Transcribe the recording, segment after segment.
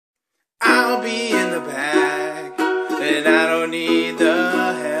I'll be in the back, and I don't need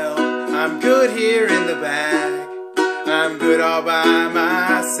the help. I'm good here in the back, I'm good all by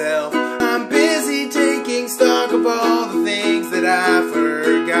myself. I'm busy taking stock of all the things that I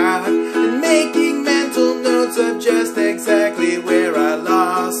forgot, and making mental notes of just exactly where I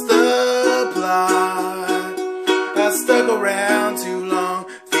lost the plot. I stuck around too long,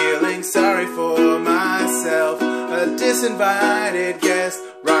 feeling sorry for myself. A disinvited guest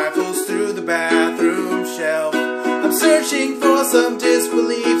rifles through the bathroom shelf. I'm searching for some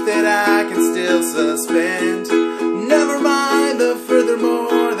disbelief that I can still suspend. Never mind the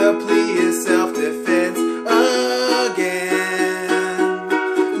furthermore, the plea is self-defense again.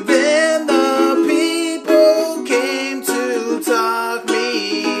 Then the people came to talk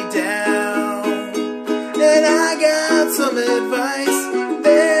me down, and I got some advice.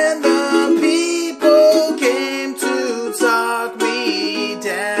 Then the people came to talk me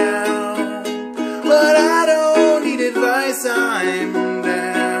down, but I don't need advice, I'm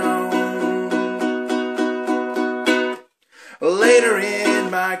down. Later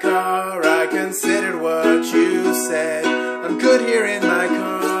in my car, I considered what you said. I'm good here in my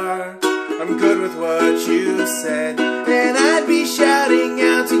car, I'm good with what you said. And I'd be shouting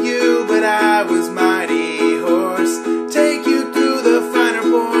out to you, but I was mighty hoarse. Take you through the finer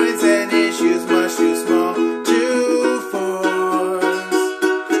points and issues much too small to force.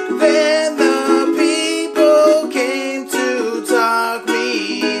 Then the people came to talk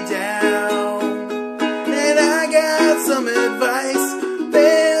me down, and I got some advice.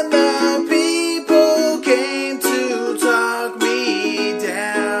 Then the people came to talk me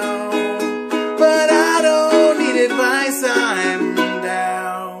down, but I don't need advice, I'm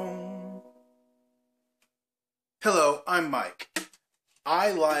down. Hello, I'm Mike.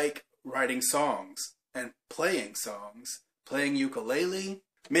 I like writing songs and playing songs, playing ukulele,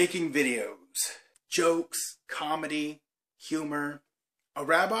 making videos, jokes, comedy, humor. A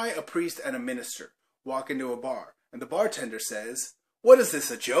rabbi, a priest, and a minister walk into a bar, and the bartender says, "What is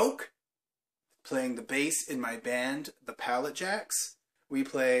this, a joke?" Playing the bass in my band, the Pallet Jacks, we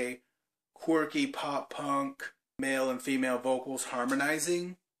play quirky pop punk, male and female vocals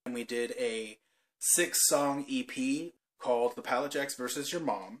harmonizing, and we did a 6-song EP called The Pallet Jacks vs. Your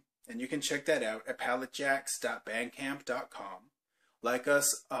Mom, and you can check that out at palletjacks.bandcamp.com. Like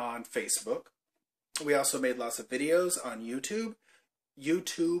us on Facebook. We also made lots of videos on YouTube,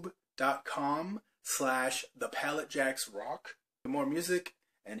 youtube.com/thepalletjacksrock. The more music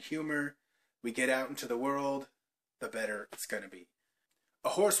and humor we get out into the world, the better it's going to be. A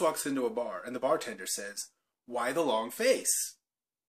horse walks into a bar, and the bartender says, "Why the long face?"